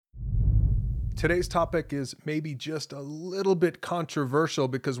Today's topic is maybe just a little bit controversial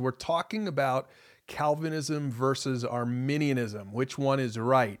because we're talking about Calvinism versus Arminianism. Which one is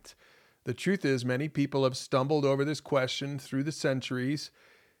right? The truth is, many people have stumbled over this question through the centuries.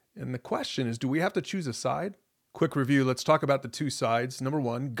 And the question is, do we have to choose a side? Quick review. Let's talk about the two sides. Number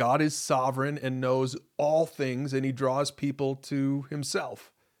one, God is sovereign and knows all things, and he draws people to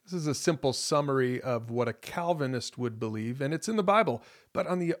himself. This is a simple summary of what a Calvinist would believe, and it's in the Bible. But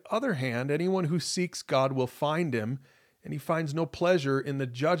on the other hand, anyone who seeks God will find him, and he finds no pleasure in the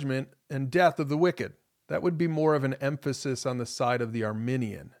judgment and death of the wicked. That would be more of an emphasis on the side of the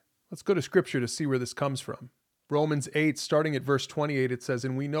Arminian. Let's go to Scripture to see where this comes from. Romans 8, starting at verse 28, it says,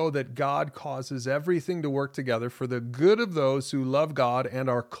 "And we know that God causes everything to work together for the good of those who love God and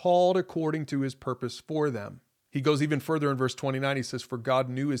are called according to his purpose for them." He goes even further in verse 29. He says, "For God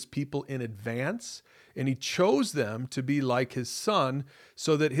knew his people in advance, and he chose them to be like his son,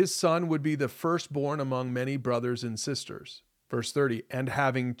 so that his son would be the firstborn among many brothers and sisters." Verse 30, "And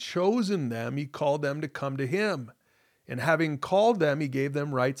having chosen them, he called them to come to him. And having called them, he gave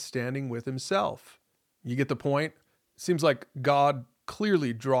them right standing with himself." You get the point? It seems like God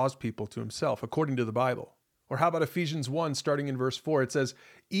clearly draws people to himself, according to the Bible. Or how about Ephesians 1, starting in verse 4? It says,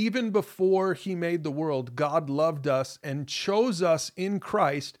 "Even before he made the world, God loved us and chose us in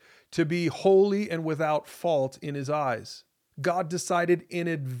Christ to be holy and without fault in his eyes." God decided in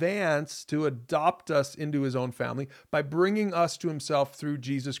advance to adopt us into his own family by bringing us to himself through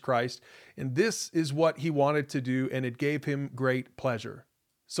Jesus Christ. And this is what he wanted to do, and it gave him great pleasure.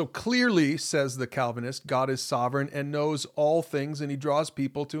 So clearly, says the Calvinist, God is sovereign and knows all things, and he draws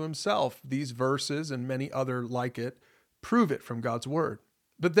people to himself. These verses and many other like it prove it from God's word.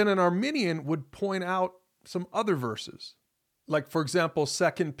 But then an Arminian would point out some other verses. Like, for example,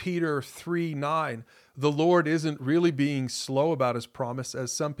 2 Peter 3:9, "The Lord isn't really being slow about his promise,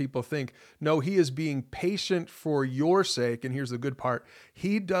 as some people think. No, he is being patient for your sake." And here's the good part.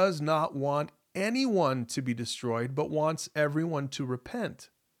 "He does not want anyone to be destroyed, but wants everyone to repent."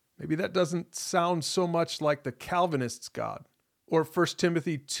 Maybe that doesn't sound so much like the Calvinists' God. Or 1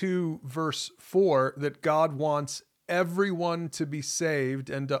 Timothy 2, verse 4, that God wants everyone to be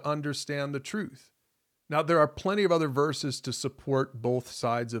saved and to understand the truth. Now, there are plenty of other verses to support both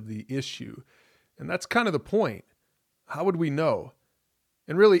sides of the issue. And that's kind of the point. How would we know?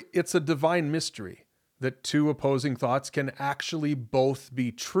 And really, it's a divine mystery that two opposing thoughts can actually both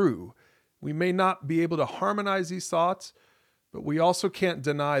be true. We may not be able to harmonize these thoughts, but we also can't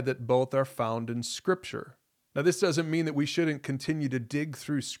deny that both are found in Scripture. Now, this doesn't mean that we shouldn't continue to dig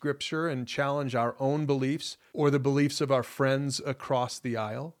through Scripture and challenge our own beliefs or the beliefs of our friends across the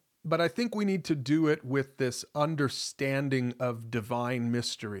aisle. But I think we need to do it with this understanding of divine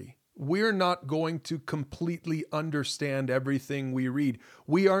mystery. We're not going to completely understand everything we read.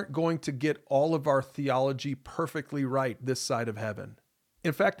 We aren't going to get all of our theology perfectly right this side of heaven.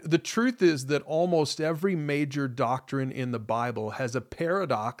 In fact, the truth is that almost every major doctrine in the Bible has a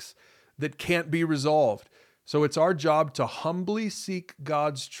paradox that can't be resolved. So it's our job to humbly seek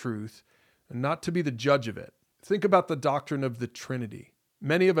God's truth and not to be the judge of it. Think about the doctrine of the Trinity.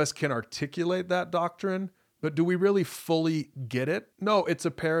 Many of us can articulate that doctrine, but do we really fully get it? No, it's a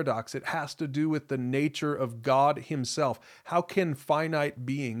paradox. It has to do with the nature of God himself. How can finite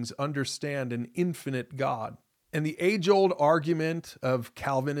beings understand an infinite God? And the age-old argument of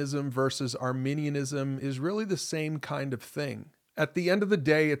Calvinism versus Arminianism is really the same kind of thing. At the end of the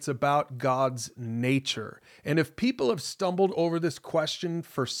day, it's about God's nature. And if people have stumbled over this question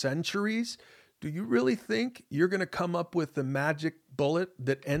for centuries, do you really think you're going to come up with the magic bullet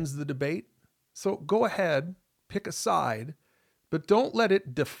that ends the debate? So go ahead, pick a side, but don't let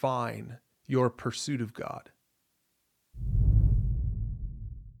it define your pursuit of God.